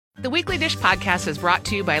The Weekly Dish podcast is brought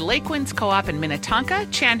to you by Lake Winds Co-op in Minnetonka,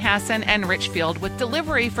 Chanhassen, and Richfield with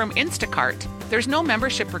delivery from Instacart. There's no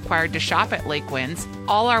membership required to shop at Lake Winds.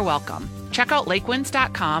 All are welcome. Check out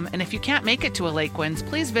lakewinds.com, and if you can't make it to a Lake Winds,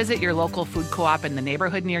 please visit your local food co-op in the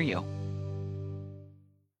neighborhood near you.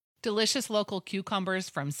 Delicious local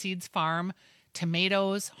cucumbers from Seeds Farm,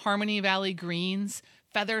 tomatoes, Harmony Valley greens,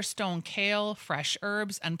 Featherstone kale, fresh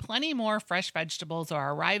herbs, and plenty more fresh vegetables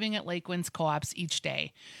are arriving at Lake Winds Co-ops each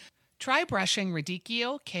day. Try brushing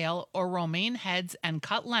radicchio, kale, or romaine heads and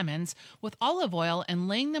cut lemons with olive oil and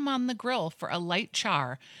laying them on the grill for a light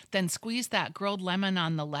char. Then squeeze that grilled lemon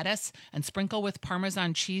on the lettuce and sprinkle with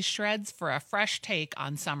Parmesan cheese shreds for a fresh take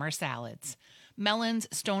on summer salads. Melons,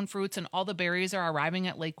 stone fruits, and all the berries are arriving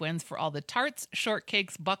at Lake Winds for all the tarts,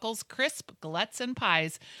 shortcakes, buckles, crisp, galettes, and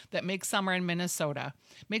pies that make summer in Minnesota.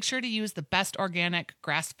 Make sure to use the best organic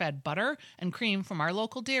grass-fed butter and cream from our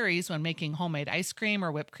local dairies when making homemade ice cream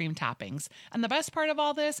or whipped cream toppings. And the best part of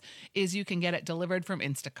all this is you can get it delivered from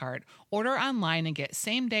Instacart. Order online and get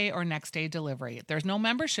same-day or next-day delivery. There's no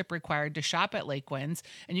membership required to shop at Lake Winds,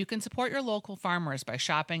 and you can support your local farmers by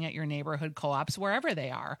shopping at your neighborhood co-ops wherever they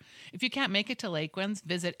are. If you can't make it to Lake Winds,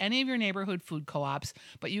 visit any of your neighborhood food co-ops,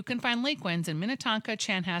 but you can find Lake Winds in Minnetonka,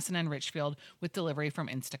 Chanhassen, and Richfield with delivery from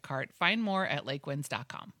Instacart. Find more at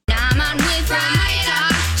lakewinds.com. I'm on with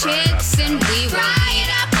Fried Chicks and we ride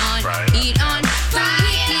up on Eat on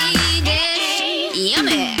Friday Dish.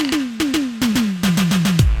 Yummy.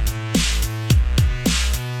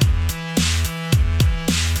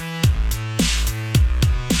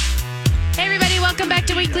 Welcome back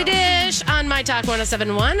to Weekly Dish on My Talk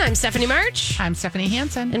 1071. I'm Stephanie March. I'm Stephanie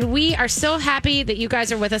Hansen. And we are so happy that you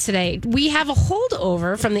guys are with us today. We have a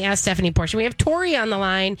holdover from the Ask Stephanie portion. We have Tori on the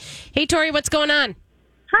line. Hey, Tori, what's going on?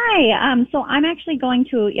 Hi. So I'm actually going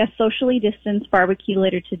to a socially distanced barbecue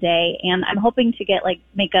later today, and I'm hoping to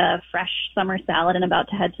make a fresh summer salad and about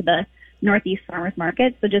to head to the Northeast Farmers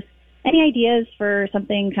Market. So just any ideas for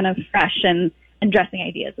something kind of fresh and dressing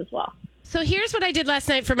ideas as well. So here's what I did last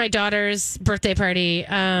night for my daughter's birthday party,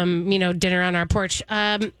 dinner on our porch.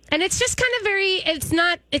 And it's just kind of it's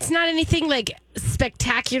not anything like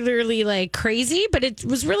spectacularly like crazy, but it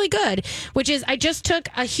was really good, which is I just took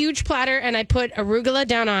a huge platter and I put arugula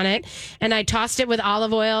down on it and I tossed it with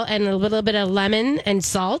olive oil and a little bit of lemon and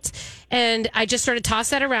salt. And I just sort of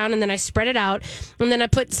tossed that around and then I spread it out. And then I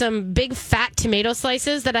put some big fat tomato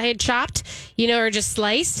slices that I had chopped, or just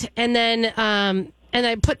sliced. And then, and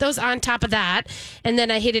I put those on top of that. And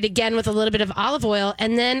then I hit it again with a little bit of olive oil.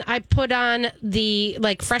 And then I put on the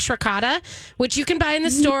fresh ricotta, which you can buy in the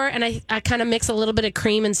store. And I kind of mix a little bit of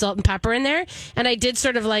cream and salt and pepper in there. And I did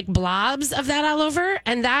sort of blobs of that all over.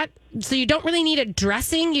 And so you don't really need a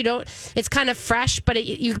dressing. It's kind of fresh, but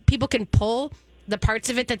people can pull the parts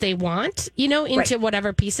of it that they want, into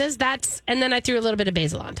whatever pieces. And then I threw a little bit of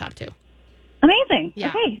basil on top too. Amazing. Yeah.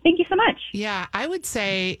 Okay. Thank you so much. Yeah, I would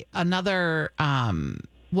say another,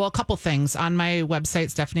 a couple things. On my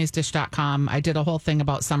website, stephaniesdish.com, I did a whole thing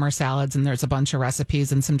about summer salads, and there's a bunch of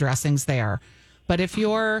recipes and some dressings there. But if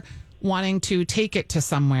you're wanting to take it to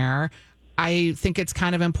somewhere, I think it's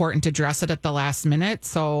kind of important to dress it at the last minute.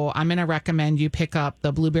 So I'm going to recommend you pick up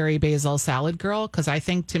the Blueberry Basil Salad Girl, because I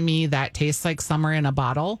think to me that tastes like summer in a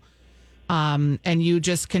bottle. And you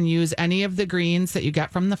just can use any of the greens that you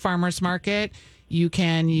get from the farmer's market. You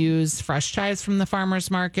can use fresh chives from the farmer's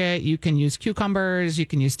market. You can use cucumbers. You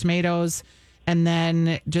can use tomatoes. And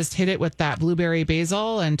then just hit it with that blueberry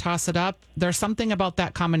basil and toss it up. There's something about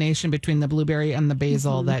that combination between the blueberry and the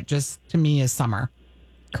basil that just, to me, is summer.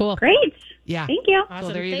 Cool. Great. Yeah. Thank you. Awesome.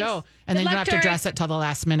 So there you Thanks. go. And then you don't have to dress it till the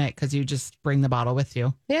last minute because you just bring the bottle with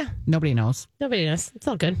you. Yeah. Nobody knows. Nobody knows. It's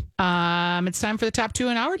all good. It's time for the top two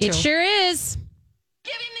in hour two. It sure is.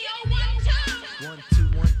 Give him the old 1, 2.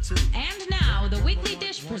 1, 2, 1, 2. And now the Weekly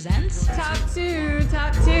Dish presents Top two.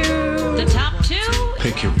 the top two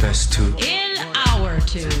Pick your best two. in hour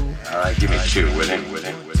two. All right, give me two with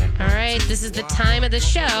it. All right. This is the time of the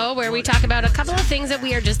show where we talk about a couple of things that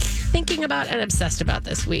we are just thinking about and obsessed about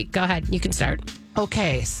this week. Go ahead. You can start.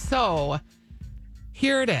 Okay, so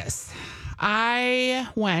here it is. I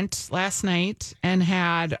went last night and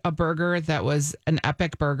had a burger that was an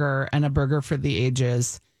epic burger and a burger for the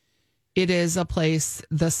ages. It is a place,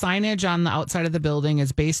 the signage on the outside of the building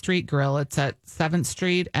is Bay Street Grill. It's at 7th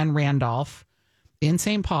Street and Randolph in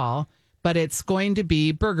St. Paul, but it's going to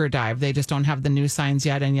be Burger Dive. They just don't have the new signs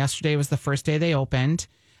yet, and yesterday was the first day they opened.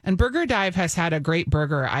 And Burger Dive has had a great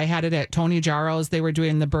burger. I had it at Tony Jaro's. They were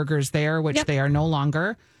doing the burgers there, which they are no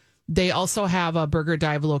longer. They also have a Burger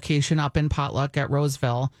Dive location up in Potluck at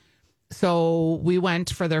Roseville. So we went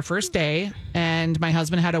for their first day, and my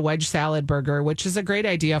husband had a wedge salad burger, which is a great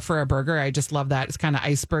idea for a burger. I just love that. It's kind of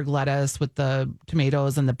iceberg lettuce with the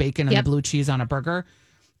tomatoes and the bacon and the blue cheese on a burger.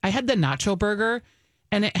 I had the nacho burger,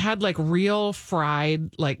 and it had like real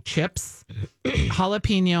fried like chips,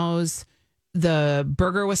 jalapenos. The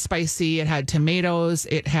burger was spicy. It had tomatoes.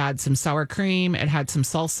 It had some sour cream. It had some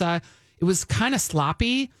salsa. It was kind of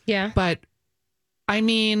sloppy. Yeah. But I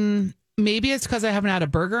mean, maybe it's because I haven't had a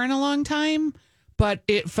burger in a long time, but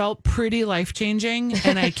it felt pretty life-changing,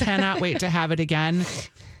 and I cannot wait to have it again.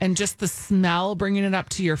 And just the smell, bringing it up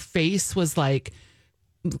to your face, was like,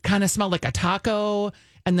 kind of smelled like a taco.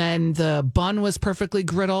 And then the bun was perfectly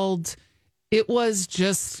griddled. It was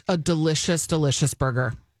just a delicious, delicious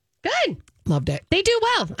burger. Good. Loved it. They do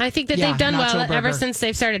well. I think that they've done well ever since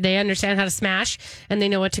they've started. They understand how to smash, and they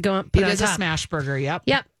know what to go put on top. It is a smash burger, yep.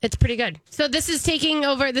 Yep, it's pretty good. So this is taking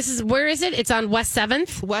over. Where is it? It's on West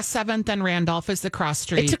 7th? West 7th and Randolph is the cross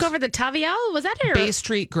street. It took over the Tavial? Was that it? Bay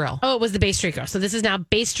Street Grill. Oh, it was the Bay Street Grill. So this is now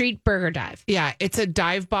Bay Street Burger Dive. Yeah, it's a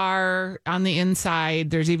dive bar on the inside.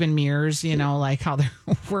 There's even mirrors, like how they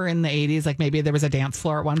were in the 80s. Like maybe there was a dance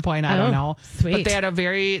floor at one point. I don't know. Sweet. But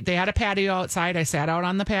they had a patio outside. I sat out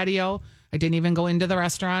on the patio. I didn't even go into the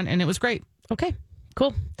restaurant, and it was great. Okay,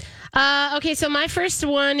 cool. Okay, so my first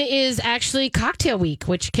one is actually Cocktail Week,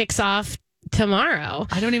 which kicks off tomorrow.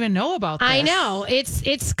 I don't even know about this. I know. It's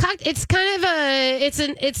kind of it's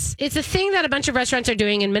a thing that a bunch of restaurants are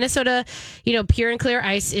doing in Minnesota. Pure and Clear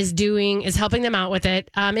Ice is helping them out with it.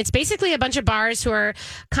 It's basically a bunch of bars who are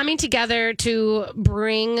coming together to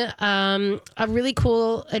bring a really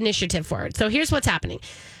cool initiative forward. So here's what's happening.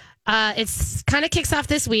 It's kind of kicks off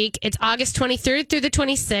this week. It's August 23rd through the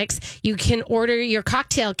 26th. You can order your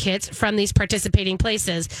cocktail kits from these participating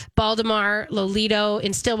places: Baldemar, Lolito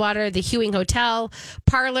in Stillwater, the Hewing Hotel,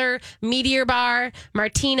 Parlor, Meteor Bar,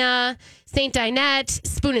 Martina, St. Dinette,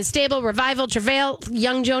 Spoon and Stable, Revival, Travail,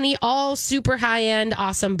 Young Joni, all super high-end,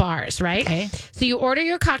 awesome bars, right? Okay. So you order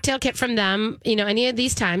your cocktail kit from them, any of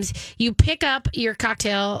these times. You pick up your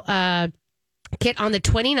cocktail kit on the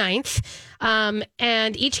 29th.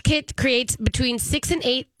 And each kit creates between 6 and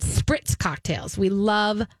 8 spritz cocktails. We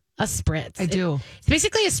love a spritz. I do. It's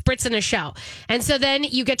basically a spritz in a show. And so then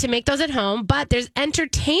you get to make those at home, but there's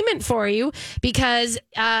entertainment for you because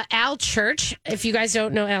Al Church, if you guys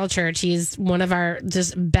don't know Al Church, he's one of our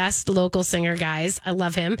just best local singer guys. I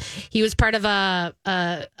love him. He was part of a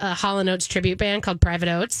Hall & Oates tribute band called Private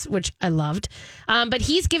Oates, which I loved. But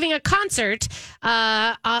he's giving a concert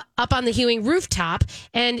up on the Hewing rooftop,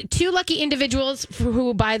 and 2 lucky individuals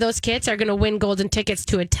who buy those kits are going to win golden tickets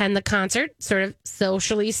to attend the concert, sort of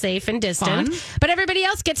socially safe and distant. Fun. But everybody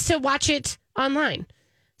else gets to watch it online.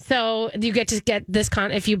 So you get to get this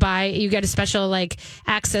if you buy, you get a special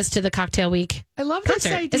access to the Cocktail Week. I love concert.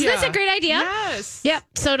 this idea. Isn't this a great idea? Yes. Yep.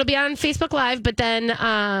 So it'll be on Facebook Live, but then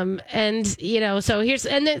so here's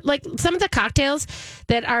some of the cocktails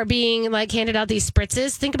that are being handed out, these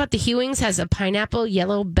spritzes. Think about the Hewings has a pineapple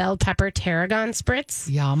yellow bell pepper tarragon spritz.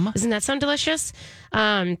 Yum. Doesn't that sound delicious?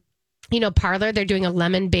 Parlor, they're doing a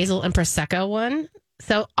lemon basil and prosecco one.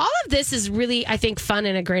 So all of this is really, I think, fun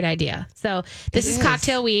and a great idea. So this is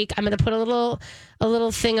Cocktail Week. I'm going to put a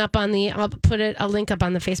little thing up on I'll put a link up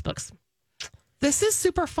on the Facebooks. This is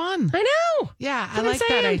super fun. I know. Yeah, I like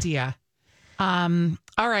that idea. All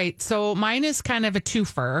right. So mine is kind of a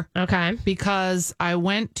twofer. Okay. Because I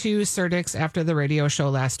went to Surdyk's after the radio show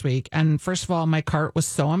last week. And first of all, my cart was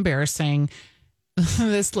so embarrassing.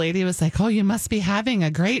 This lady was like, "Oh, you must be having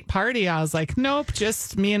a great party." I was like, "Nope,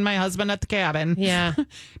 just me and my husband at the cabin." Yeah.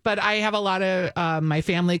 But I have a lot of my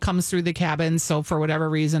family comes through the cabin. So for whatever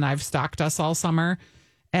reason, I've stocked us all summer.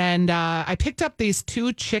 And I picked up these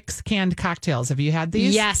 2 Chicks canned cocktails. Have you had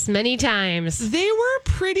these? Yes, many times. They were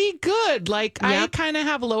pretty good. I kind of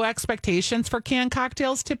have low expectations for canned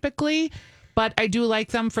cocktails typically. But I do like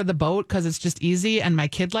them for the boat because it's just easy, and my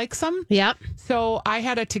kid likes them. Yep. So I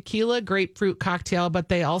had a tequila grapefruit cocktail, but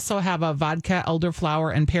they also have a vodka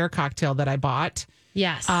elderflower and pear cocktail that I bought.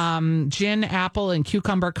 Yes. Gin, apple, and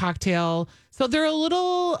cucumber cocktail. So they're a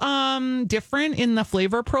little different in the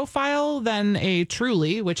flavor profile than a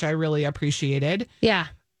Truly, which I really appreciated. Yeah.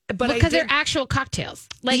 But because they're actual cocktails.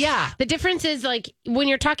 The difference is when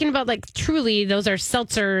you're talking about Truly, those are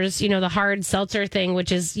seltzers, the hard seltzer thing,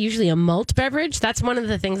 which is usually a malt beverage. That's one of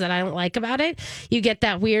the things that I don't like about it. You get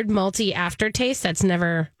that weird malty aftertaste.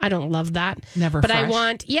 I don't love that. Never But fresh.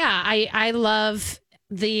 I love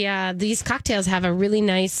these cocktails have a really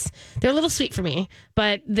nice, they're a little sweet for me,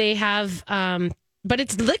 but they have, but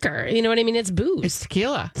it's liquor. You know what I mean? It's booze. It's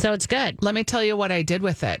tequila. So it's good. Let me tell you what I did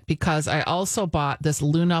with it, because I also bought this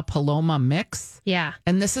Luna Paloma mix. Yeah.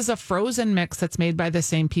 And this is a frozen mix that's made by the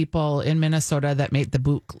same people in Minnesota that made the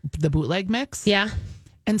bootleg mix. Yeah.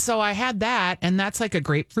 And so I had that, and that's like a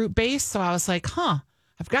grapefruit base. So I was like,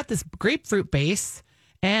 I've got this grapefruit base,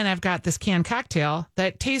 and I've got this canned cocktail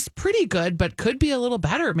that tastes pretty good, but could be a little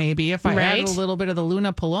better maybe if I added a little bit of the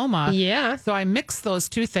Luna Paloma. Yeah. So I mixed those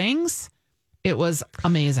two things. It was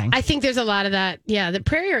amazing. I think there's a lot of that. Yeah. The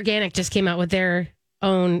Prairie Organic just came out with their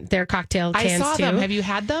cocktail cans I saw too. them. Have you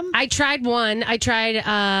had them? I tried one. I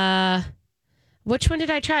tried, which one did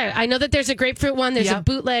I try? I know that there's a grapefruit one, there's a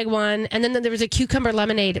bootleg one, and then there was a cucumber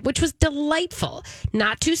lemonade, which was delightful.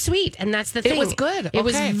 Not too sweet, and that's the thing. It was good. It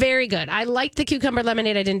was very good. I liked the cucumber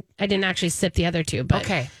lemonade. I didn't actually sip the other two, but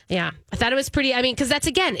yeah. I thought it was pretty, because that's,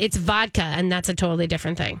 again, it's vodka, and that's a totally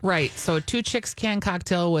different thing. Right. So 2 Chicks canned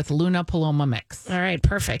cocktail with Luna Paloma mix. All right,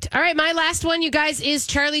 perfect. All right, my last one, you guys, is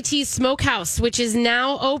Charlie T's Smokehouse, which is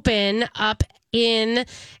now open up in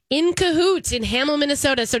Cahoots in Hamel,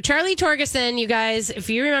 Minnesota. So Charlie Torgerson, you guys, if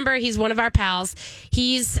you remember, he's one of our pals.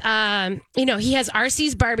 He's, he has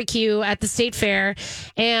RC's barbecue at the state fair,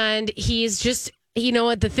 and he's just, you know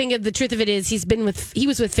what, the truth of it is, he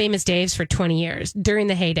was with Famous Dave's for 20 years during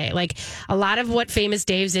the heyday. Like, a lot of what Famous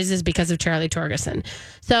Dave's is because of Charlie Torgerson.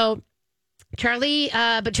 So Charlie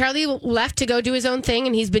left to go do his own thing,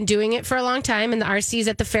 and he's been doing it for a long time, and the RCs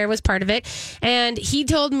at the fair was part of it. And he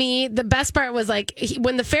told me the best part was, like,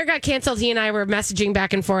 when the fair got canceled, he and I were messaging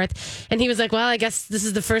back and forth, and he was like, well, I guess this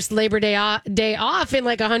is the first Labor Day off in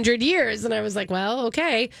like 100 years. And I was like, well,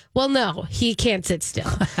 okay. Well, no, he can't sit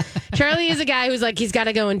still. Charlie is a guy who's like, he's got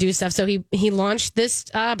to go and do stuff. So he launched this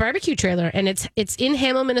barbecue trailer, and it's in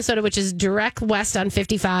Hamel, Minnesota, which is direct west on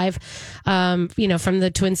 55, from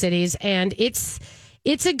the Twin Cities. And it's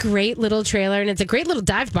a great little trailer, and it's a great little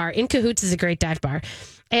dive bar. In Cahoots is a great dive bar.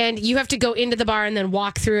 And you have to go into the bar and then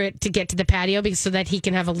walk through it to get to the patio so that he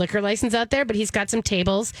can have a liquor license out there. But he's got some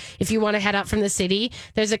tables if you want to head out from the city.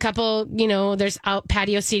 There's a couple, there's out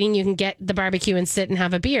patio seating. You can get the barbecue and sit and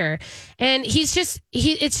have a beer. And it's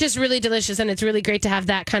just really delicious. And it's really great to have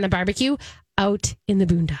that kind of barbecue out in the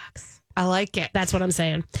boondocks. I like it. That's what I'm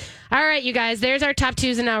saying. All right, you guys, there's our top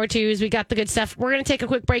 2s and hour 2s. We got the good stuff. We're going to take a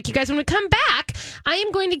quick break. You guys, when we come back, I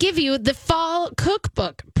am going to give you the fall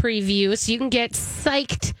cookbook preview so you can get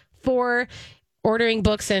psyched for ordering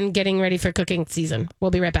books and getting ready for cooking season.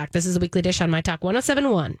 We'll be right back. This is the Weekly Dish on My Talk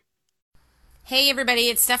 107.1. Hey, everybody,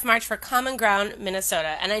 it's Steph March for Common Ground,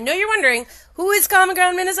 Minnesota. And I know you're wondering, who is Common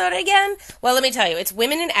Ground, Minnesota again? Well, let me tell you, it's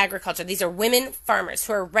women in agriculture. These are women farmers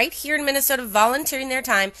who are right here in Minnesota volunteering their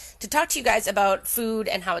time to talk to you guys about food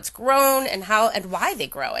and how it's grown and how and why they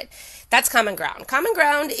grow it. That's Common Ground. Common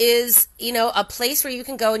Ground is, a place where you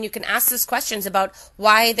can go and you can ask us questions about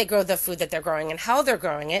why they grow the food that they're growing and how they're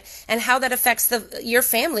growing it and how that affects your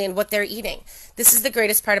family and what they're eating. This is the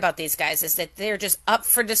greatest part about these guys, is that they're just up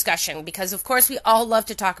for discussion because, of course, we all love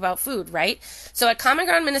to talk about food, right? So at Common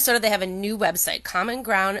Ground Minnesota, they have a new website,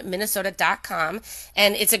 commongroundminnesota.com,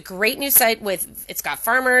 and it's a great new site it's got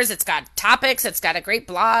farmers, it's got topics, it's got a great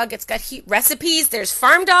blog, it's got recipes, there's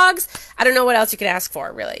farm dogs. I don't know what else you could ask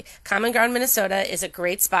for, really. Common Ground Minnesota is a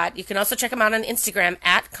great spot. You can also check them out on Instagram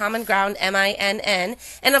at Common Ground, MINN,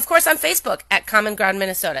 and of course on Facebook at Common Ground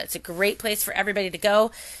Minnesota. It's a great place for everybody to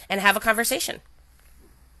go and have a conversation.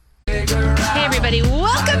 Hey everybody,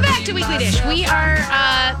 welcome back to Weekly Dish. We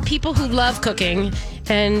are people who love cooking,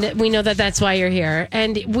 and we know that that's why you're here.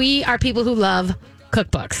 And we are people who love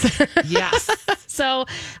cookbooks. Yes. So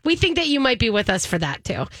we think that you might be with us for that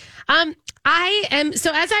too. In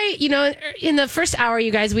the first hour,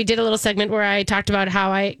 you guys, we did a little segment where I talked about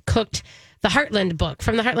how I cooked the Heartland book,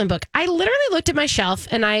 from the Heartland book. I literally looked at my shelf,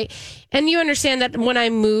 and you understand that when I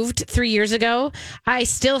moved 3 years ago, I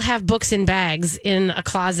still have books in bags in a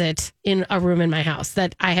closet in a room in my house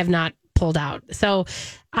that I have not pulled out. So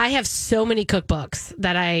I have so many cookbooks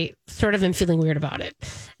that I sort of am feeling weird about it,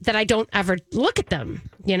 that I don't ever look at them,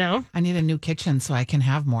 I need a new kitchen so I can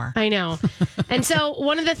have more. I know. And so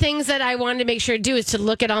one of the things that I wanted to make sure to do is to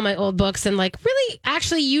look at all my old books and really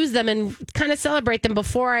actually use them and kind of celebrate them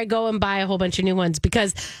before I go and buy a whole bunch of new ones,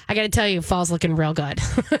 because I got to tell you, fall's looking real good.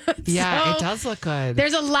 Yeah, So it does look good.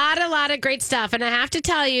 There's a lot of great stuff. And I have to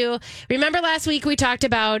tell you, remember last week we talked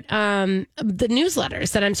about the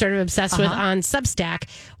newsletters that I'm sort of obsessed with on Substack.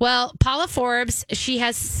 Well, Paula Forbes, she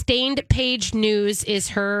has Stained Page News is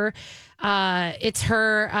her it's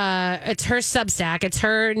her Substack. It's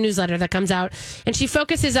her newsletter that comes out, and she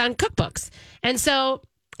focuses on cookbooks. And so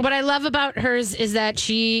what I love about hers is that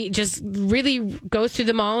she just really goes through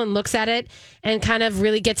them all and looks at it and kind of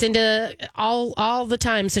really gets into all the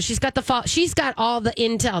time. So she's got all the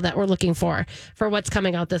intel that we're looking for what's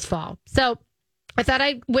coming out this fall. So I thought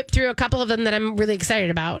I'd whip through a couple of them that I'm really excited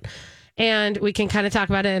about. And we can kind of talk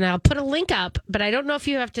about it. And I'll put a link up, but I don't know if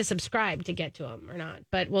you have to subscribe to get to them or not.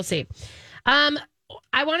 But we'll see.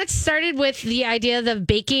 I wanted to start it with the idea of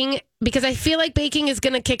baking because I feel like baking is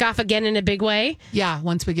going to kick off again in a big way. Yeah,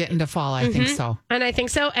 once we get into fall, I think so. And I think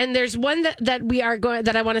so. And there's one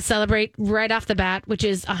that I want to celebrate right off the bat, which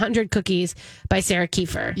is 100 Cookies by Sarah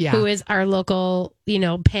Kiefer, who is our local,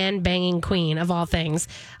 pan banging queen of all things.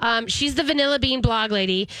 She's the Vanilla Bean blog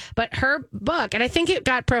lady, but her book, and I think it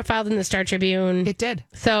got profiled in the Star Tribune. It did.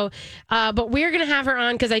 So, but we're going to have her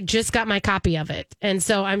on because I just got my copy of it. And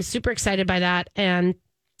so I'm super excited by that. And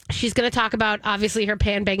she's going to talk about, obviously, her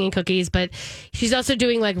pan banging cookies, but she's also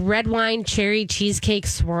doing like red wine cherry cheesecake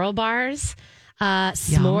swirl bars,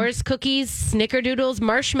 s'mores cookies, snickerdoodles,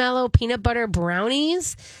 marshmallow peanut butter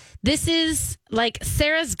brownies. This is like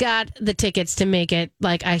Sarah's got the tickets to make it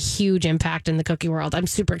like a huge impact in the cookie world. I'm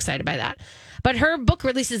super excited by that. But her book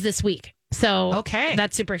releases this week. So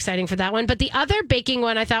that's super exciting for that one. But the other baking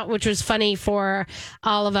one I thought, which was funny for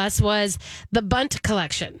all of us, was the Bundt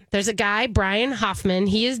collection. There's a guy, Brian Hoffman.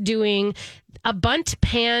 He is doing a Bundt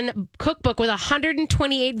pan cookbook with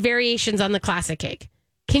 128 variations on the classic cake.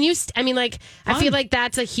 Can you, I feel like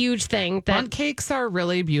that's a huge thing. Bundt cakes are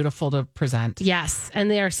really beautiful to present. Yes, and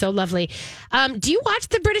they are so lovely. Do you watch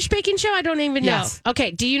the British Baking Show? I don't even know. Yes.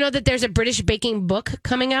 Okay, do you know that there's a British baking book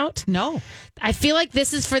coming out? No. I feel like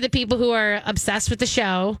this is for the people who are obsessed with the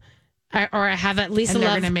show or have at least and a they're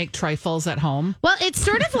love. going to make trifles at home. Well, it's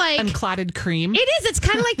sort of like and clotted cream. It is. It's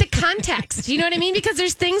kind of like the context. You know what I mean? Because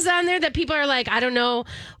there's things on there that people are like, I don't know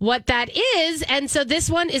what that is. And so this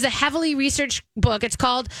one is a heavily researched book. It's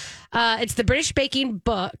called, it's the British Baking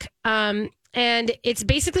Book. And it's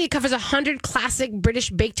basically, it covers 100 classic British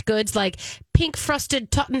baked goods like pink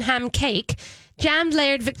frosted Tottenham cake, jam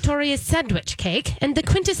layered Victoria's sandwich cake, and the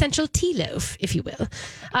quintessential tea loaf, if you will.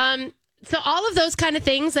 So all of those kind of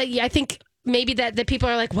things that I think maybe that people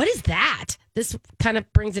are like, what is that? This kind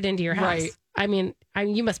of brings it into your house. Right. I mean,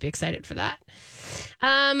 you must be excited for that.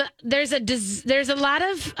 There's a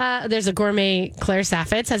gourmet, Claire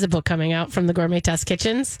Saffitz has a book coming out from the Gourmet Test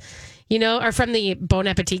Kitchens, or from the Bon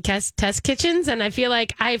Appetit Test Kitchens. And I feel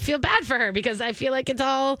bad for her because I feel like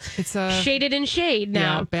it's shaded in shade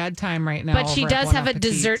now. Yeah, bad time right now. But she over does at Bon have a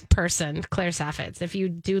Appetit. dessert person, Claire Saffitz, if you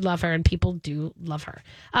do love her, and people do love her.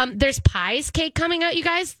 There's Pie's Cake coming out, you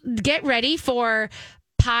guys. Get ready for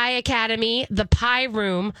Pie Academy, the Pie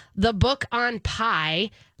Room, the book on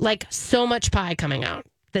pie. Like so much pie coming out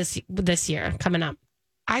this year, coming up.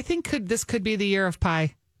 I think this could be the year of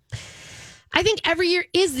pie. I think every year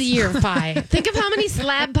is the year of pie. Think of how many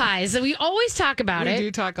slab pies. We always talk about it. We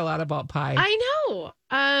do talk a lot about pie. I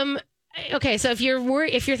know. Okay, so if you're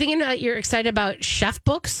thinking that you're excited about chef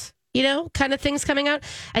books, kind of things coming out,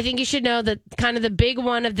 I think you should know that kind of the big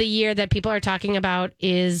one of the year that people are talking about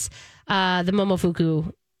is the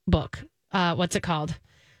Momofuku book. What's it called?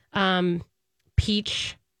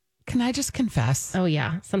 Peach. Can I just confess? Oh,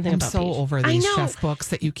 yeah. Something I'm about so peach. over these chef books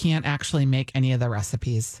that you can't actually make any of the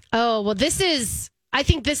recipes. Oh, well, I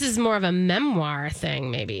think this is more of a memoir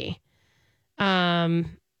thing, maybe. The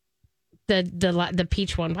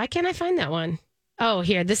peach one. Why can't I find that one? Oh,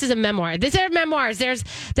 here. This is a memoir. These are memoirs.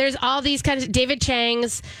 There's all these kinds of David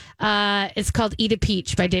Chang's. It's called Eat a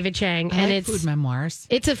Peach by David Chang. And it's food memoirs.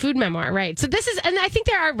 It's a food memoir, right? So and I think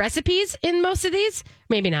there are recipes in most of these.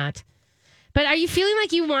 Maybe not. But are you feeling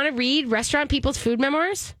like you want to read restaurant people's food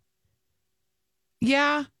memoirs?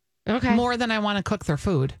 Yeah. Okay. More than I want to cook their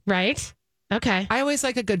food. Right. Okay. I always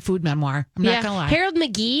like a good food memoir. I'm not going to lie. Harold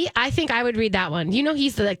McGee, I think I would read that one.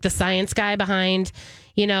 He's the science guy behind,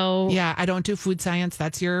 Yeah, I don't do food science.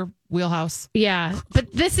 That's your wheelhouse. Yeah.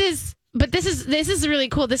 But this is really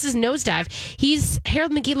cool. This is Nosedive.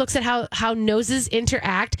 Harold McGee looks at how noses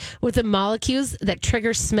interact with the molecules that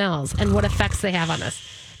trigger smells and what effects they have on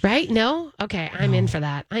us. Right? No? Okay, I'm in for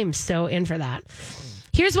that. I'm so in for that.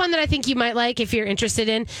 Here's one that I think you might like if you're interested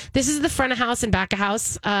in. This is the front of house and back of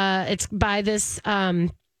house. It's by this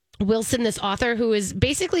Wilson, this author who is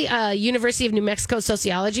basically a University of New Mexico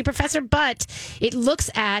sociology professor, but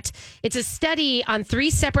it's a study on 3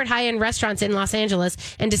 separate high-end restaurants in Los Angeles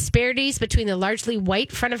and disparities between the largely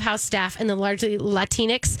white front of house staff and the largely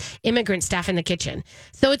Latinx immigrant staff in the kitchen.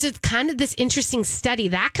 So it's kind of this interesting study,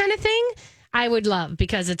 that kind of thing. I would love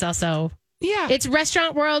because it's also, it's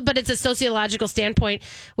restaurant world, but it's a sociological standpoint,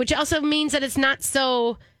 which also means that it's not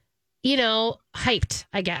so, hyped,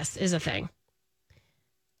 I guess, is a thing.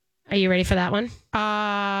 Are you ready for that one?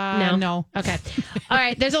 No. Okay. All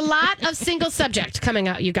right. There's a lot of single subject coming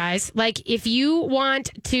out, you guys. Like, if you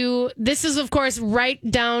want to, this is, of course, right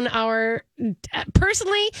down our.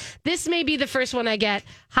 Personally, this may be the first one I get.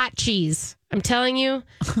 Hot cheese. I'm telling you,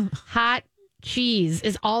 hot cheese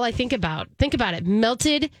is all I think about. Think about it.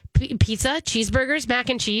 Melted pizza, cheeseburgers, mac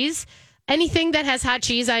and cheese. Anything that has hot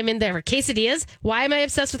cheese, I'm in there. Quesadillas. Why am I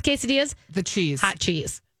obsessed with quesadillas? The cheese. Hot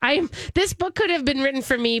cheese. This book could have been written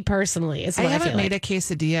for me personally. Is what I I haven't feel made like. a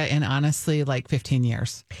quesadilla in honestly like 15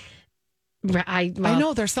 years. I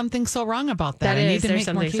know there's something so wrong about that. I need to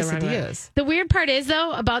make more quesadillas. The weird part is,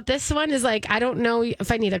 though, about this one is like, I don't know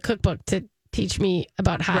if I need a cookbook to teach me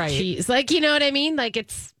about hot cheese. Like, you know what I mean? Like,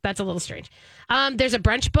 that's a little strange. There's a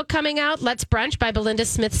brunch book coming out, Let's Brunch by Belinda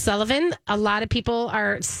Smith Sullivan. A lot of people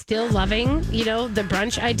are still loving, the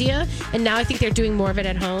brunch idea. And now I think they're doing more of it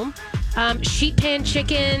at home. Sheet pan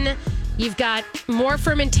chicken. You've got more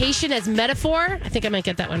fermentation as metaphor. I think I might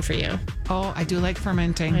get that one for you. Oh, I do like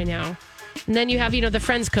fermenting. I know. And then you have, the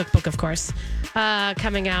Friends cookbook, of course,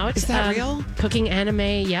 coming out. Is that real? Cooking anime.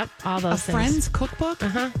 Yep. All those things. Friends cookbook?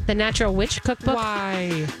 Uh-huh. The Natural Witch cookbook.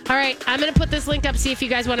 Why? All right. I'm going to put this link up, see if you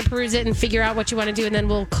guys want to peruse it and figure out what you want to do. And then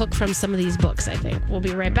we'll cook from some of these books, I think. We'll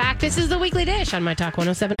be right back. This is The Weekly Dish on My Talk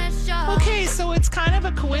 107. Okay, so it's kind of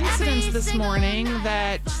a coincidence this morning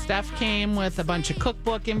that Steph came with a bunch of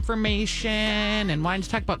cookbook information and wanted to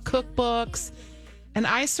talk about cookbooks. And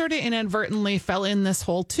I sort of inadvertently fell in this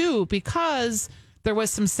hole too, because there was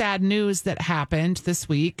some sad news that happened this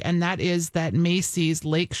week. And that is that Macy's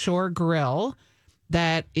Lakeshore Grill,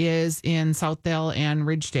 that is in Southdale and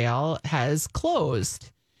Ridgedale, has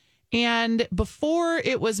closed. And before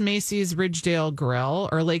it was Macy's Ridgedale Grill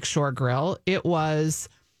or Lakeshore Grill, it was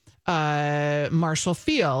Marshall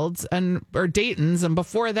Fields or Dayton's, and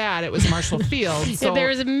before that it was Marshall Fields. So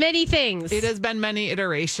there's many things. It has been many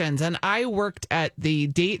iterations, and I worked at the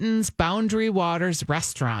Dayton's Boundary Waters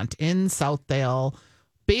restaurant in Southdale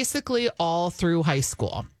basically all through high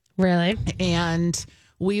school. Really? And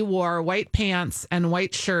we wore white pants and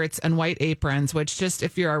white shirts and white aprons, which, just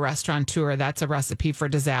if you're a restaurateur, that's a recipe for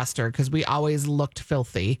disaster because we always looked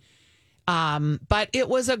filthy. But it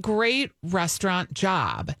was a great restaurant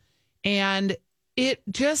job. And it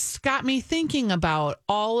just got me thinking about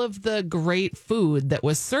all of the great food that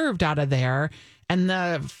was served out of there and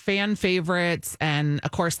the fan favorites. And of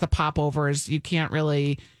course, the popovers. You can't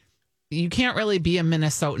really be a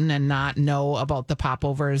Minnesotan and not know about the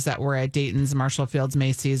popovers that were at Dayton's, Marshall Fields,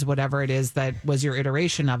 Macy's, whatever it is that was your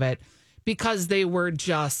iteration of it, because they were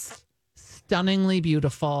just stunningly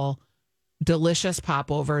beautiful, delicious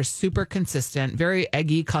popovers, super consistent, very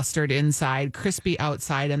eggy custard inside, crispy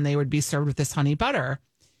outside, and they would be served with this honey butter.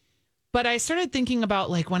 But I started thinking about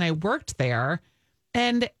like when I worked there,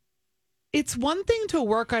 and it's one thing to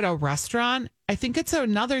work at a restaurant. I think it's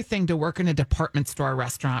another thing to work in a department store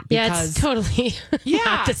restaurant. Because, yeah, it's totally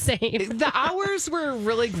not the same. The hours were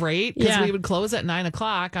really great because we would close at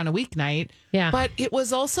 9:00 on a weeknight. Yeah. But it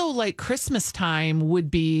was also like Christmas time would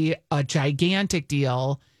be a gigantic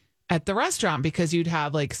deal at the restaurant because you'd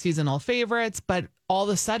have like seasonal favorites, but all of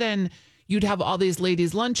a sudden you'd have all these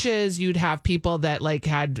ladies' lunches. You'd have people that like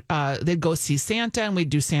had, they'd go see Santa and we'd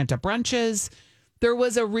do Santa brunches. There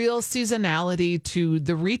was a real seasonality to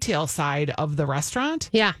the retail side of the restaurant.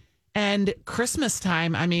 Yeah. And Christmas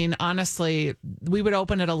time, I mean, honestly, we would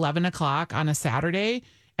open at 11:00 on a Saturday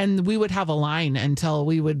and we would have a line until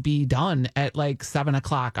we would be done at like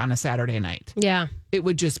 7:00 on a Saturday night. Yeah. It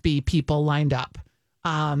would just be people lined up.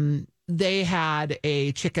 They had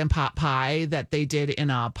a chicken pot pie that they did in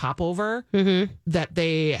a popover, that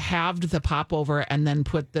they halved the popover and then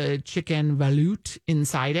put the chicken veloute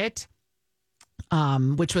inside it,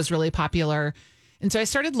 which was really popular. And so I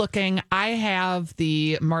started looking. I have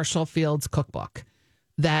the Marshall Fields cookbook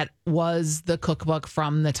that was the cookbook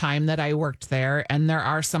from the time that I worked there. And there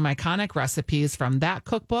are some iconic recipes from that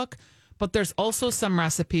cookbook, but there's also some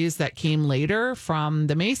recipes that came later from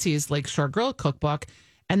the Macy's Lakeshore Grill cookbook.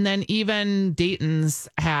 And then even Dayton's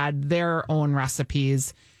had their own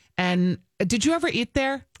recipes. And did you ever eat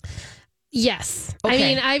there? Yes. Okay. I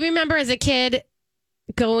mean, I remember as a kid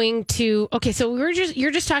going to, so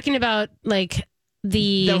you're just talking about like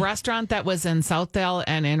the restaurant that was in Southdale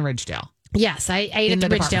and in Ridgedale. Yes, I ate at the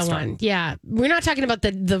Ridgedale one. Yeah. We're not talking about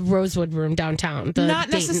the Rosewood Room downtown. Not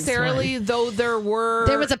necessarily, though there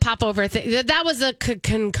was a popover thing. That was a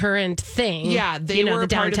concurrent thing. Yeah, they were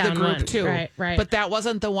the part of the group one. too. Right. But that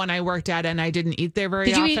wasn't the one I worked at, and I didn't eat there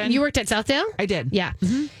very often. You worked at Southdale? I did. Yeah.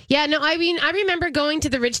 Mm-hmm. Yeah, no, I mean, I remember going to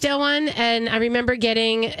the Ridgedale one, and I remember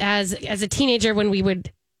getting, as a teenager when we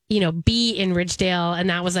would be in Ridgedale. And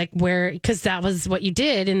that was like because that was what you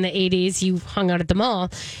did in the 80s. You hung out at the mall.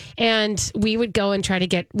 And we would go and try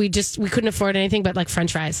to we couldn't afford anything but like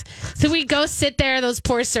French fries. So we'd go sit there, those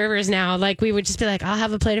poor servers now. Like we would just be like, I'll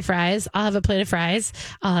have a plate of fries. I'll have a plate of fries.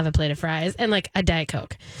 I'll have a plate of fries. And like a Diet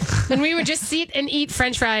Coke. And we would just sit and eat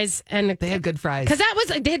French fries. And They had good fries. because that was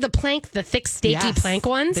like, they had the thick, steaky Yes, plank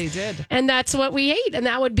ones. they did. And that's what we ate. And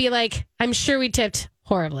that would be like, I'm sure we tipped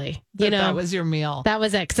horribly. That was your meal. That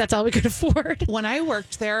was it, because that's all we could afford. When I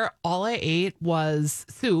worked there, all I ate was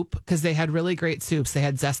soup because they had really great soups. They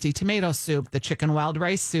had zesty tomato soup, the chicken wild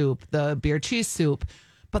rice soup, the beer cheese soup,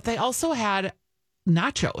 but they also had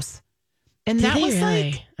nachos. And Did that they was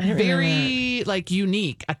really? like I didn't remember very like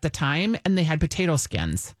unique at the time. And they had potato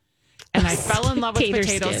skins. And I fell in love with Tater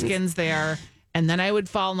potato skins there. And then I would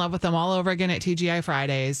fall in love with them all over again at TGI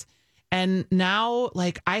Fridays. And now,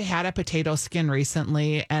 like, I had a potato skin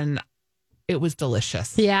recently and it was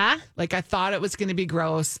delicious. Yeah. Like, I thought it was going to be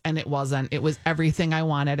gross and it wasn't. It was everything I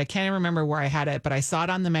wanted. I can't even remember where I had it, but I saw it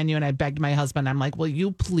on the menu and I begged my husband. I'm like, will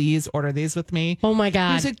you please order these with me? Oh my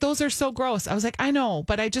God. He's like, those are so gross. I was like, I know,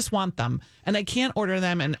 but I just want them. And I can't order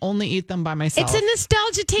them and only eat them by myself. It's a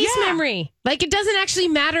nostalgia taste Yeah. memory. Like, it doesn't actually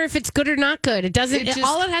matter if it's good or not good. It doesn't.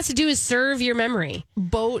 All it has to do is serve your memory.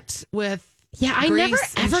 Boat with Yeah, I grease never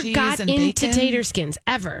and ever cheese got and into bacon. tater skins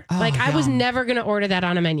ever. Oh, like, I was yum. never going to order that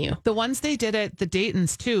on a menu. The ones they did at the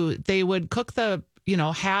Dayton's too, they would cook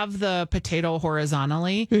have the potato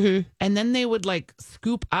horizontally, and then they would like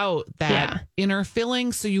scoop out that inner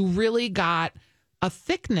filling. So you really got a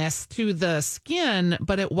thickness to the skin,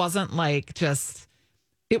 but it wasn't like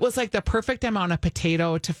it was like the perfect amount of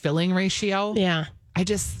potato to filling ratio. Yeah. I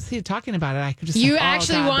just talking about it. I could just You think,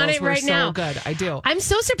 actually God, want those it were right so now. Good, I do. I'm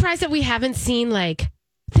so surprised that we haven't seen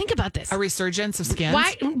think about this. A resurgence of skins.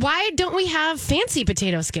 Why don't we have fancy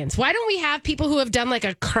potato skins? Why don't we have people who have done like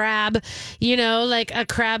a crab, like a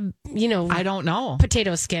crab, I don't know.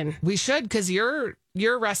 potato skin? We should, because your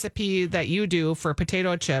recipe that you do for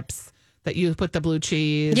potato chips that you put the blue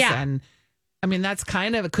cheese and I mean that's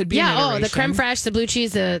kind of it could be an the iteration. creme fraiche, the blue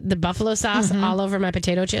cheese, the buffalo sauce all over my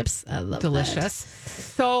potato chips. I love Delicious.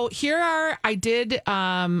 So here I did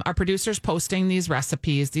our producers posting these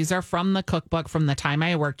recipes. These are from the cookbook from the time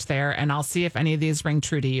I worked there, and I'll see if any of these ring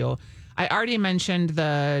true to you. I already mentioned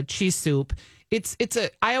the cheese soup.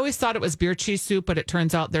 I always thought it was beer cheese soup, but it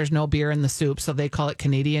turns out there's no beer in the soup, so they call it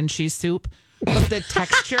Canadian cheese soup. But the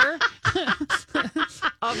texture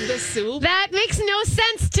of the soup. That makes no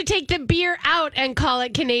sense to take the beer out and call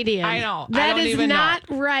it Canadian. I know. I That don't is even not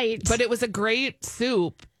know. right. But it was a great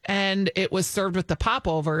soup, and it was served with the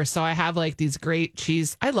popover. So I have like these great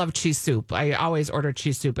cheese. I love cheese soup. I always order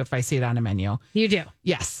cheese soup if I see it on a menu. You do.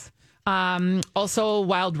 Yes. Also,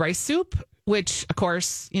 wild rice soup, which, of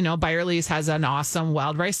course, Byerly's has an awesome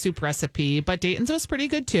wild rice soup recipe, but Dayton's was pretty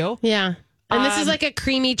good too. Yeah. And this is like a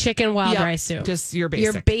creamy chicken wild Yep, rice soup. just your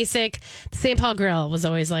basic. Your basic. St. Paul Grill was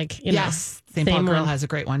always like, Yes. St. Paul same Grill one. has a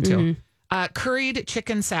great one too. Curried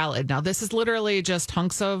chicken salad. Now, this is literally just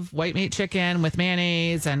hunks of white meat chicken with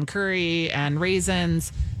mayonnaise and curry and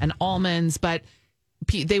raisins and almonds, but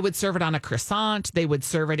they would serve it on a croissant. They would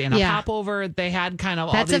serve it in a popover. They had kind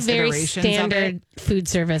of That's all a these very iterations of it. standard food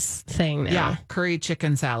service thing now. Yeah, curried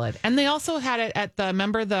chicken salad. And they also had it at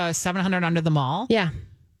the 700 under the mall. Yeah.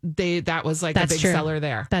 That was like That's a big true. seller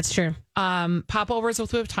there. That's true. Popovers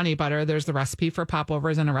with whipped honey butter. There's the recipe for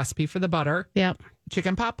popovers and a recipe for the butter. Yep.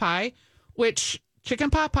 Chicken pot pie, which chicken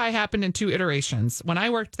pot pie happened in 2 iterations. When I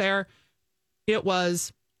worked there, it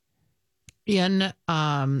was in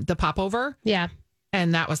the popover. Yeah.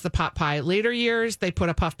 And that was the pot pie. Later years, they put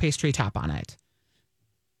a puff pastry top on it.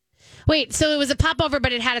 Wait, so it was a popover,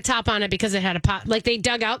 but it had a top on it because it had a pop. Like they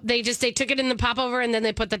took it in the popover and then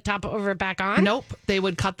they put the top over back on? Nope. They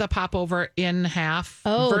would cut the popover in half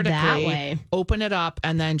vertically, that way. open it up,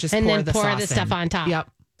 and then just And pour then the pour sauce the in. stuff on top. Yep.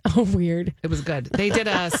 Oh, weird. It was good. They did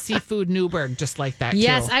a seafood Newburg just like that,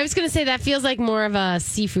 Yes, too. I was going to say that feels like more of a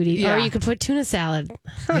seafoody. Yeah. Or you could put tuna salad.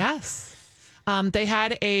 Yes. They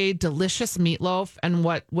had a delicious meatloaf, and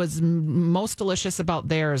what was most delicious about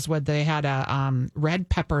theirs was they had a red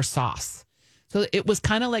pepper sauce. So it was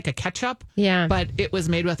kind of like a ketchup, Yeah. but it was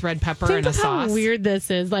made with red pepper Think and a of sauce. how weird this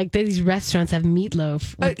is. Like these restaurants have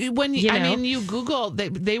meatloaf. When you know? you Google,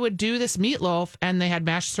 they would do this meatloaf, and they had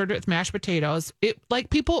served it with mashed potatoes. It like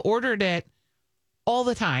people ordered it all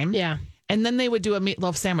the time. Yeah. And then they would do a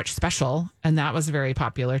meatloaf sandwich special, and that was very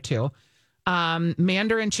popular too.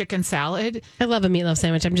 Mandarin chicken salad. I love a meatloaf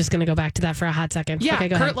sandwich. I'm just going to go back to that for a hot second. Yeah, okay,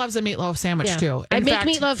 go Kurt ahead. loves a meatloaf sandwich Yeah. too. I In make fact,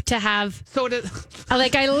 meatloaf to have. So did,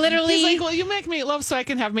 Like I literally. he's like, well, you make meatloaf so I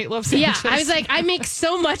can have meatloaf Yeah, sandwiches. I was like, I make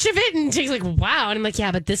so much of it, and Jake's like, wow, and I'm like,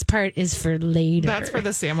 yeah, but this part is for later. that's for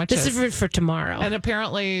the sandwiches. This is for tomorrow. And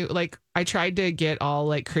apparently, like, I tried to get all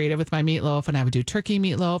like creative with my meatloaf, and I would do turkey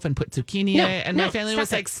meatloaf and put zucchini No, in it. And no, my family stop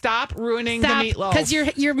was it. like, "Stop ruining Stop, the meatloaf." because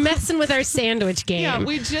you're messing with our sandwich game. yeah,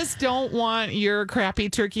 we just don't want your crappy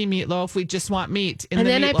turkey meatloaf. We just want meat in and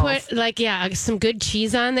the then meatloaf. I put like some good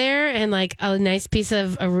cheese on there and like a nice piece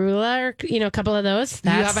of arugula or a couple of those. You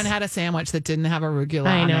haven't had a sandwich that didn't have arugula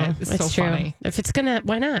I on know it. It's so true. funny. If it's gonna,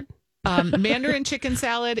 why not? Mandarin chicken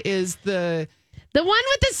salad is The one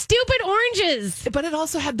with the stupid oranges. but it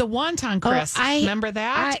also had the wonton crisp. Remember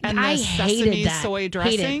that? And the I sesame hated that. soy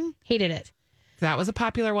dressing. Hated it. That was a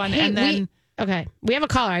popular one. Hey, and then, we have a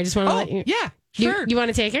caller. I just want to oh, let you. yeah, sure. You want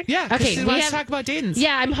to take her? Yeah, Okay. she wants to talk about Dayton's.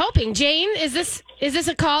 Yeah, I'm hoping. Jane, is this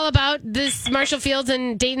a call about this Marshall Fields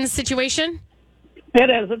and Dayton situation? It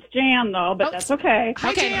is. It's Jan, though, but Oh. that's okay. Hi,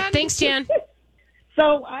 Okay. Jan. Thanks, Jan.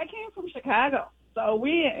 So I came from Chicago. So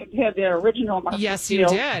we had the original Marshall Yes, you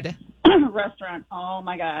Fields did. restaurant. Oh,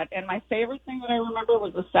 my God. And my favorite thing that I remember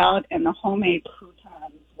was the salad, and the homemade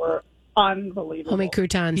croutons were unbelievable. Homemade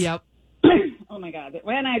croutons. Yep. Oh, my God.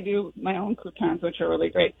 When I do my own croutons, which are really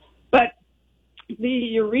great. But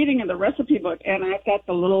you're reading in the recipe book, and I've got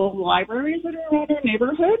the little libraries that are around our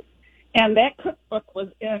neighborhood, and that cookbook was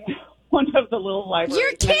in one of the little libraries. You're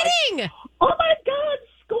And I'm like, kidding! oh, my God.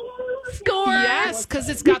 Score. Score. Yes, because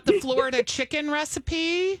it's got the Florida chicken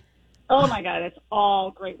recipe. Oh, my God. It's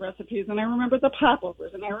all great recipes. And I remember the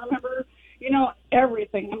popovers, and I remember,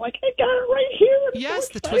 everything. I'm like, I got it right here. I'm Yes,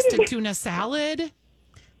 so the excited. twisted tuna salad.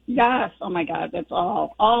 Yes. Oh, my God. That's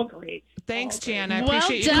all great. Thanks, Jan. I Well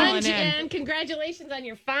appreciate you done, calling in. Jan. Congratulations on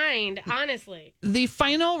your find, honestly. The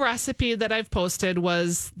final recipe that I've posted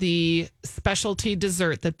was the specialty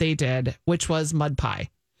dessert that they did, which was mud pie.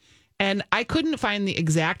 And I couldn't find the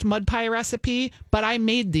exact mud pie recipe, but I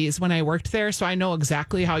made these when I worked there, so I know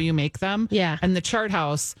exactly how you make them. Yeah. And the Chart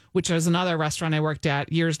House, which was another restaurant I worked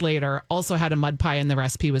at years later, also had a mud pie, and the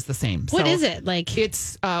recipe was the same. What is it? Like,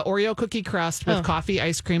 It's Oreo cookie crust with coffee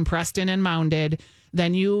ice cream pressed in and mounded.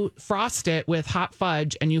 Then you frost it with hot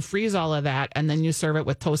fudge, and you freeze all of that, and then you serve it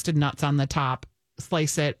with toasted nuts on the top,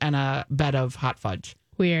 slice it, and a bed of hot fudge.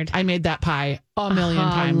 weird. I made that pie a million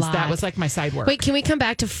times. lot. That was like my side work. Wait, can we come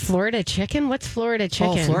back to Florida chicken? What's Florida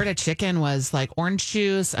chicken? Oh, Florida chicken was like orange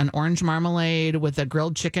juice and orange marmalade with a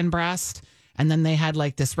grilled chicken breast. And then they had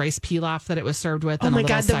like this rice pilaf that it was served with. Oh and a my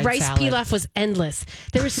little God, the side rice salad. pilaf was endless.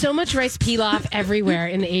 There was so much rice pilaf everywhere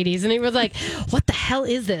in the 80s. And we were like, what the hell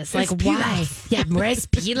is this? Like, It's why? pilaf. Yeah, rice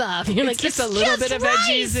pilaf. You're It's like, just a little bit of rice.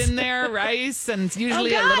 veggies in there, rice, and it's Oh,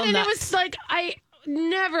 usually a God. little And nuts. it was like, I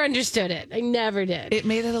never understood it. I never did. It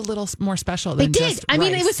made it a little more special than It did. just I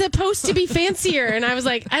mean, rice. it was supposed to be fancier. And I was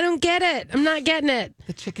like, I don't get it. I'm not getting it.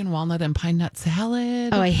 the chicken walnut and pine nut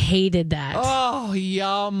salad. Oh, I hated that. Oh,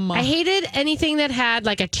 yum. I hated anything that had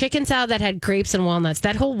like a chicken salad that had grapes and walnuts.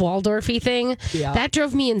 That whole Waldorfy thing, Yeah. that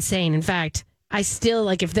drove me insane. In fact, I still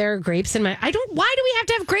like if there are grapes in my. Why do we have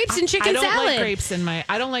to have grapes in chicken I don't salad? like grapes in my.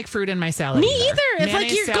 I don't like fruit in my salad. Me either. It's like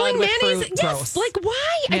Mayonnaise you're salad going with mayonnaise. fruit, Yes. gross. Like why?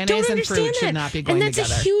 I Mayonnaise don't and understand fruit should that. not be going and that's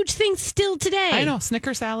together. a huge thing still today. I know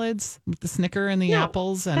Snicker salads with the Snicker and the No,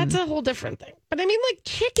 apples, and that's a whole different thing. But I mean, like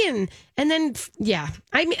chicken, and then yeah,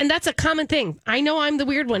 I mean, and that's a common thing. I know I'm the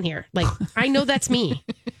weird one here. Like I know that's me.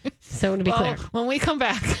 So to be clear, when we come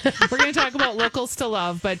back, we're going to talk about locals to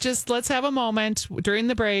love. But just let's have a moment during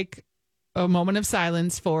the break, a moment of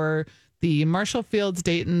silence for the Marshall Fields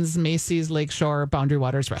Dayton's Macy's Lakeshore Boundary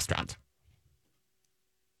Waters restaurant.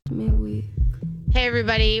 Hey,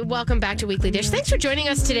 everybody. Welcome back to Weekly Dish. Thanks for joining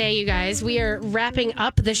us today, you guys. We are wrapping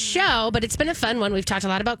up the show, but it's been a fun one. We've talked a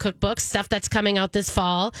lot about cookbooks, stuff that's coming out this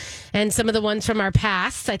fall, and some of the ones from our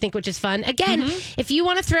past, I think, which is fun. Again, if you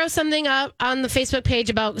want to throw something up on the Facebook page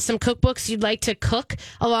about some cookbooks you'd like to cook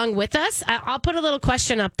along with us, I'll put a little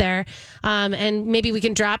question up there, and maybe we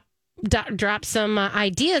can drop some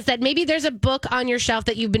ideas that maybe there's a book on your shelf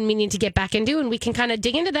that you've been meaning to get back into, and we can kind of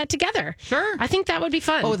dig into that together. Sure. I think that would be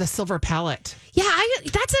fun. Oh, the Silver Palette. Yeah,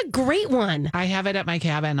 that's a great one. I have it at my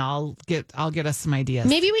cabin. I'll get us some ideas.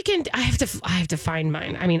 Maybe we can. I have to find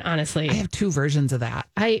mine. I mean, honestly, I have 2 versions of that.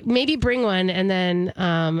 I maybe bring one and then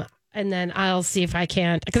I'll see if I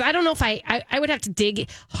can't, because I don't know if I would have to dig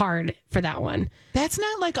hard for that one. That's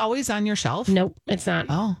not like always on your shelf. Nope, it's not.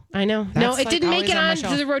 Oh. I know. No, That's, it like, didn't make always it on my on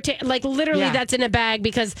shelf. the rotation. Like literally, Yeah. that's in a bag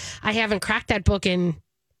because I haven't cracked that book in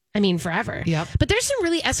I mean, forever. Yep. But there's some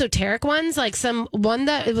really esoteric ones, like one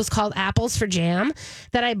that it was called Apples for Jam,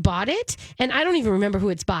 that I bought it, and I don't even remember who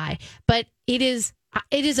it's by, but it is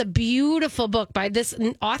a beautiful book by this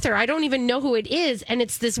author. I don't even know who it is, and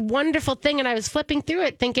it's this wonderful thing. And I was flipping through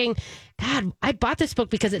it, thinking, God, I bought this book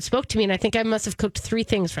because it spoke to me, and I think I must have cooked 3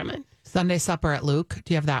 things from it. Sunday Supper at Luke.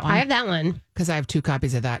 Do you have that one? I have that one. Because I have 2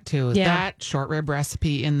 copies of that too. Yeah. That short rib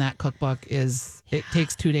recipe in that cookbook it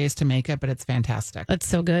takes 2 days to make it, but it's fantastic. That's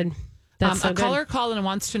so good. That's so a good. caller called and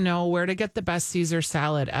wants to know where to get the best Caesar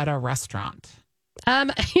salad at a restaurant.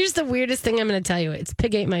 Here's the weirdest thing I'm going to tell you. It's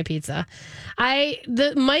Pig Ate My Pizza.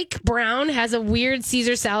 Mike Brown has a weird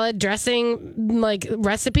Caesar salad dressing like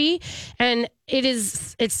recipe, and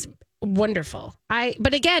it's wonderful.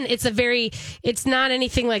 But again, it's not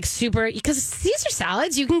anything like super, because Caesar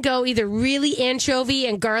salads, you can go either really anchovy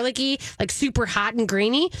and garlicky, like super hot and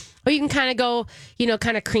grainy, or you can kind of go,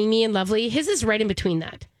 kind of creamy and lovely. His is right in between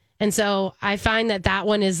that. And so I find that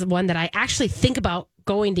one is the one that I actually think about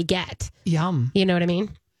going to get. Yum. You know what I mean?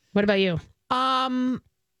 What about you? I'm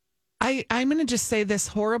going to just say this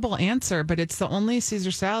horrible answer, but it's the only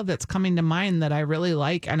Caesar salad that's coming to mind that I really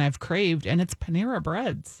like and I've craved, and it's Panera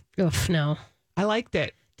Breads. Oof, no. I liked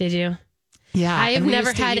it. Did you? Yeah. I have and we never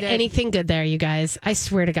used to had eat it. anything good there, you guys. I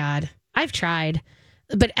swear to God. I've tried,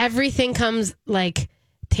 but everything comes like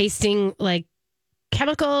tasting like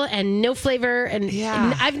chemical and no flavor. And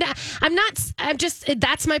Yeah. I'm just,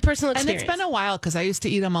 that's my personal And experience. it's been a while because I used to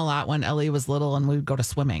eat them a lot when Ellie was little and we would go to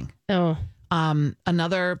swimming. Oh,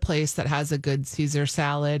 Another place that has a good Caesar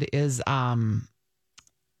salad is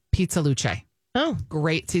Pizza Luce. oh,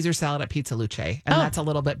 Great Caesar salad at Pizza Luce. And that's a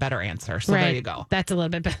little bit better answer. So right. there you go. That's a little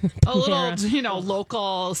bit better. A little,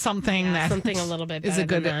 local something that something a little bit is better a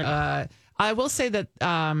good. than that. I will say that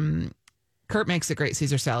Kurt makes a great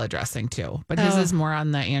Caesar salad dressing too, but his is more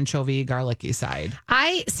on the anchovy garlicky side.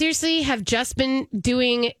 I seriously have just been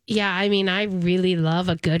doing. Yeah, I mean, I really love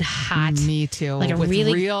a good hot. Me too. Like a with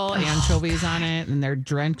really- real Oh, anchovies on it, and they're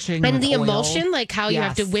drenching And with the oil. emulsion, like how you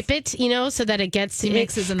have to Yes. whip it, so that it gets. He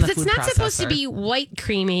mixes in 'cause the it's food not supposed to processor. be white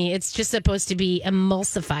creamy. It's just supposed to be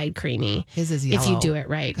emulsified creamy. His is yellow if you do it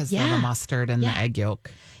right. because Yeah. of the mustard and the egg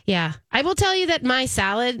yolk. Yeah. I will tell you that my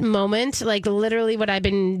salad moment, like literally what I've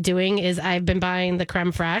been doing is I've been buying the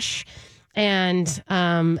creme fraiche and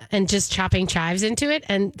just chopping chives into it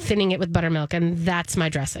and thinning it with buttermilk. And that's my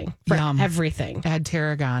dressing for Yum. everything. Add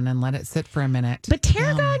tarragon and let it sit for a minute. But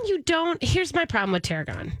tarragon, you don't. Here's my problem with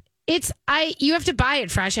tarragon. You have to buy it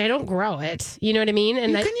fresh. I don't grow it. You know what I mean?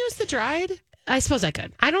 And You can use the dried. I suppose I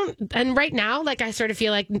could. I don't. And right now, like I sort of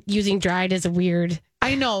feel like using dried is a weird.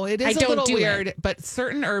 I know it I is a don't little do weird, but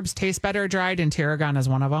certain herbs taste better dried, and tarragon is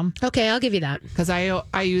one of them. Okay, I'll give you that. Because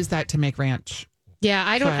I use that to make ranch. Yeah,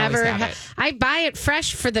 I don't So I always ever. have it. I buy it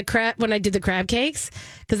fresh for the crab when I do the crab cakes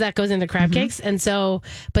because that goes into crab cakes, and so.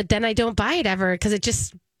 But then I don't buy it ever because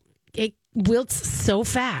it wilts so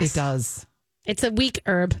fast. It does, It's a weak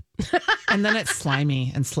herb, and then it's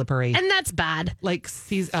slimy and slippery. and that's bad. Like,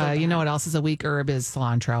 you know what else is a weak herb is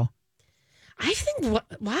cilantro. I think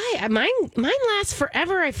why mine lasts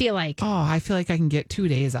forever. I feel like. Oh, I feel like I can get 2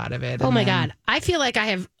 days out of it. Oh and my then- God. I feel like I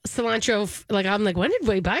have cilantro. Like, I'm like, when did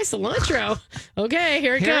we buy cilantro? Okay,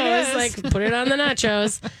 here it Here it goes. is. Like, put it on the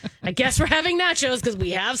nachos. I guess we're having nachos because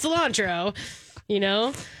we have cilantro,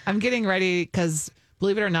 I'm getting ready because,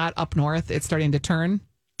 believe it or not, up north, it's starting to turn.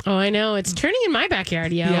 Oh, I know. It's turning in my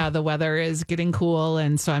backyard, yo. Yeah, the weather is getting cool.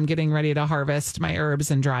 And so I'm getting ready to harvest my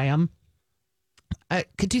herbs and dry them.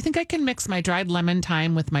 Do you think I can mix my dried lemon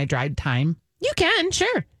thyme with my dried thyme? You can,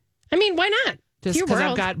 sure. I mean, why not? Just Your because I've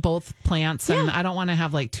world. got both plants and Yeah. I don't want to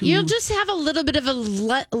have like two. You'll just have a little bit of a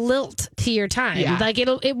lilt to your time. Yeah. Like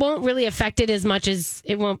it won't really affect it as much as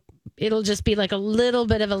it won't. It'll just be like a little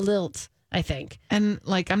bit of a lilt, I think. And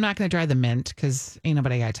like, I'm not going to dry the mint because ain't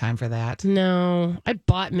nobody got time for that. No, I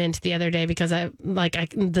bought mint the other day because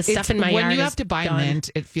the stuff in my when yard. you is have to buy done. mint,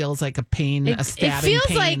 it feels like a pain, It a stabbing feels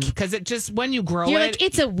pain. like- Because it just, when you grow You're it, like,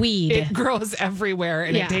 it's a weed. it grows everywhere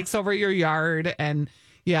and Yeah. it takes over your yard. And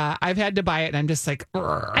yeah, I've had to buy it and I'm just like,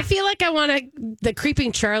 "Urgh." I feel like I want to. The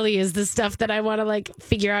creeping Charlie is the stuff that I want to like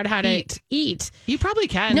figure out how to eat. You probably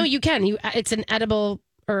can. No, you can. It's an edible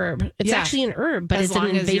herb. It's Yeah. actually an herb, but as it's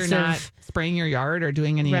long an as invasive. you're not spraying your yard or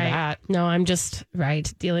doing any Right. of that. No, I'm just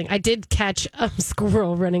dealing. I did catch a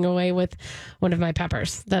squirrel running away with one of my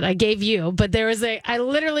peppers that I gave you, but I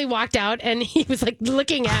literally walked out and he was like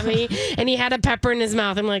looking at me and he had a pepper in his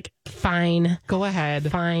mouth. I'm like, fine, Go ahead.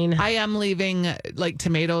 fine. I am leaving like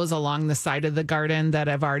tomatoes along the side of the garden that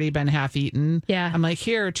have already been half eaten. Yeah. I'm like,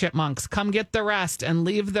 here, chipmunks, come get the rest and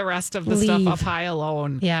leave the rest of the stuff Leave. up high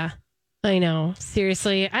alone. Yeah. I know.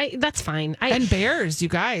 Seriously, that's fine. And bears, you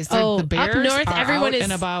guys. Oh, The bears up north, are everyone out is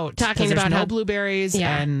and about talking 'cause about there's no how- blueberries,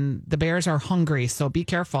 Yeah. and the bears are hungry. So be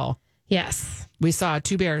careful. Yes. We saw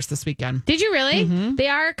 2 bears this weekend. Did you really? Mm-hmm. They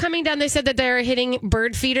are coming down. They said that they're hitting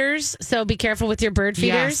bird feeders, so be careful with your bird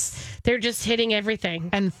feeders. Yes. They're just hitting everything.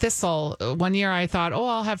 And thistle. One year I thought,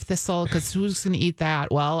 I'll have thistle because who's going to eat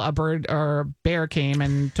that? Well, a bird or a bear came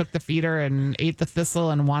and took the feeder and ate the thistle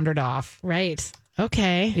and wandered off. Right.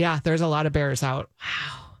 Okay. Yeah, there's a lot of bears out.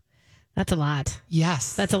 That's a lot.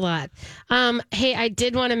 Yes. That's a lot. Hey, I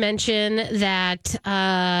did want to mention that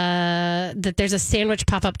that there's a sandwich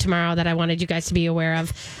pop up tomorrow that I wanted you guys to be aware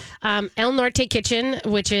of. El Norte Kitchen,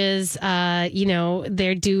 which is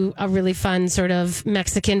they do a really fun sort of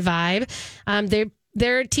Mexican vibe.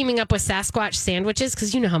 They're teaming up with Sasquatch Sandwiches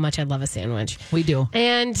because you know how much I love a sandwich. We do.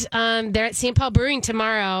 And they're at St. Paul Brewing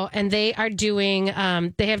tomorrow, and they are doing.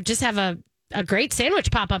 They have a great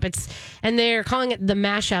sandwich pop up. And they're calling it the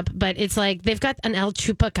mashup, but it's like they've got an El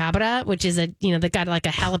Chupacabra, which is they've got like a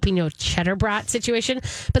jalapeno cheddar brat situation,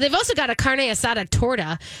 but they've also got a carne asada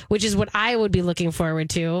torta, which is what I would be looking forward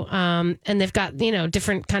to. And they've got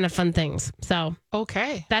different kind of fun things. So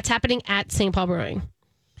Okay. that's happening at St. Paul Brewing.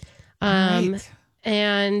 Right.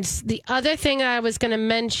 And the other thing I was going to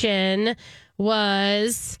mention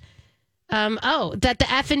was, that the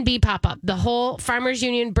F&B pop-up, the whole Farmers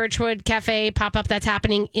Union Birchwood Cafe pop-up that's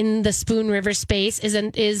happening in the Spoon River space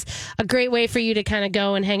is a great way for you to kind of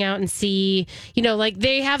go and hang out and see, like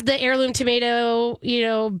they have the heirloom tomato,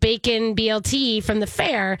 bacon BLT from the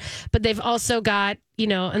fair, but they've also got,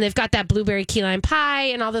 and they've got that blueberry key lime pie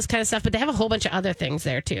and all this kind of stuff, but they have a whole bunch of other things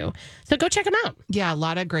there too. So go check them out. Yeah, a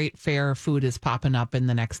lot of great fair food is popping up in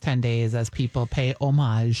the next 10 days as people pay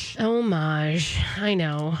homage. Homage. I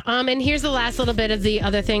know. And here's the last little bit of the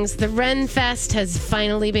other things. The Ren Fest has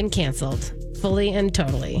finally been canceled, fully and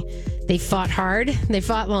totally. They fought hard, they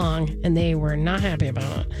fought long, and they were not happy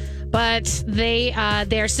about it. But they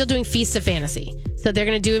are still doing Feasts of Fantasy. So they're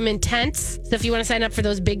going to do them in tents. So if you want to sign up for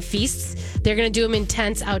those big feasts, they're going to do them in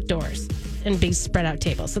tents outdoors and big spread out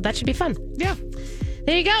tables. So that should be fun. Yeah.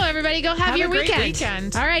 There you go, everybody. Go have your a great weekend.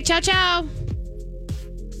 weekend. All right. Ciao, ciao.